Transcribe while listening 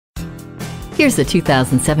Here's a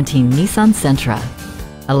 2017 Nissan Sentra.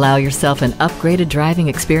 Allow yourself an upgraded driving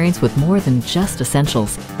experience with more than just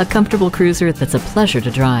essentials. A comfortable cruiser that's a pleasure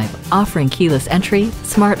to drive, offering keyless entry,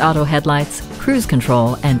 smart auto headlights, cruise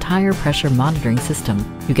control, and tire pressure monitoring system.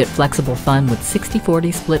 You get flexible fun with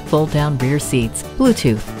 60/40 split fold-down rear seats,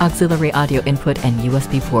 Bluetooth, auxiliary audio input, and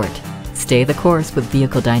USB port. Stay the course with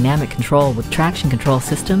vehicle dynamic control with traction control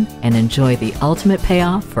system and enjoy the ultimate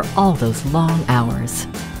payoff for all those long hours.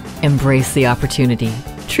 Embrace the opportunity.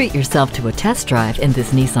 Treat yourself to a test drive in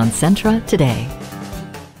this Nissan Sentra today.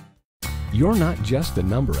 You're not just a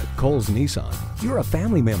number at Cowles Nissan. You're a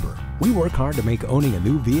family member. We work hard to make owning a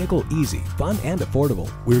new vehicle easy, fun, and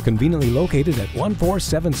affordable. We're conveniently located at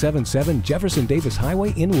 14777 Jefferson Davis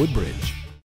Highway in Woodbridge.